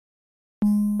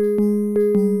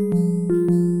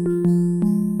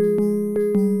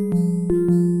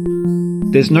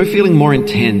There's no feeling more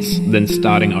intense than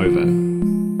starting over.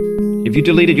 If you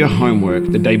deleted your homework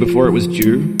the day before it was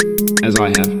due, as I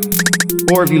have,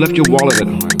 or if you left your wallet at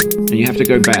home and you have to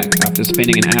go back after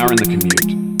spending an hour in the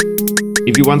commute.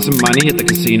 If you won some money at the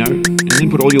casino and then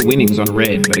put all your winnings on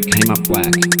red but it came up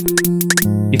black.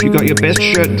 If you got your best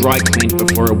shirt dry cleaned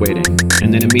before a wedding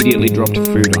and then immediately dropped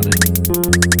food on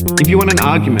it. If you won an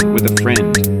argument with a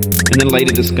friend and then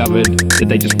later discovered that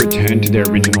they just returned to their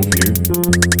original view.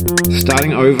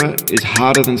 Starting over is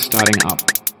harder than starting up.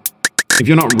 If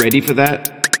you're not ready for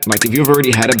that, like if you've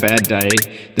already had a bad day,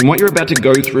 then what you're about to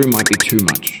go through might be too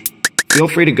much. Feel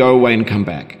free to go away and come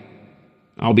back.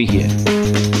 I'll be here.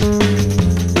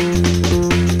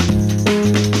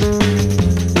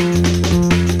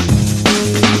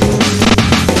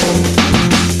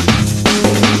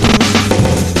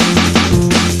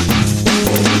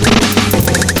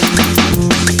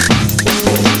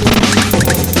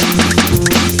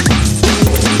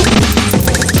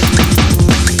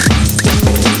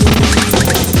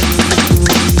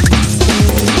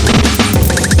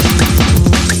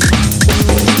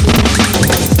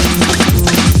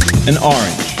 An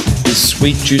orange is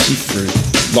sweet, juicy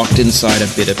fruit locked inside a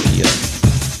bitter peel.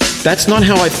 That's not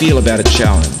how I feel about a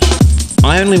challenge.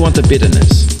 I only want the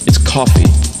bitterness. It's coffee.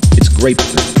 It's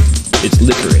grapefruit. It's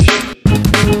licorice.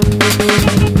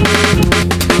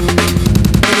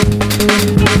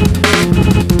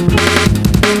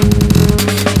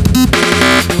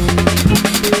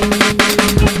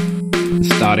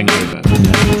 Starting over.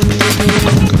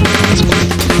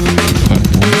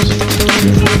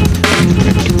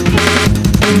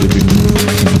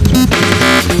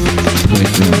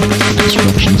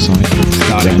 Construction site.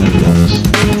 Starting blocks.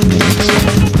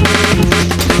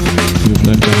 You've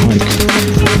learned to hike.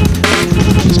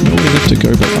 There's nowhere left to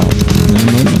go but up. In a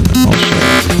moment, I'll show.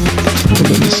 But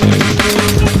let me say,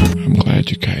 I'm glad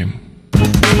you came.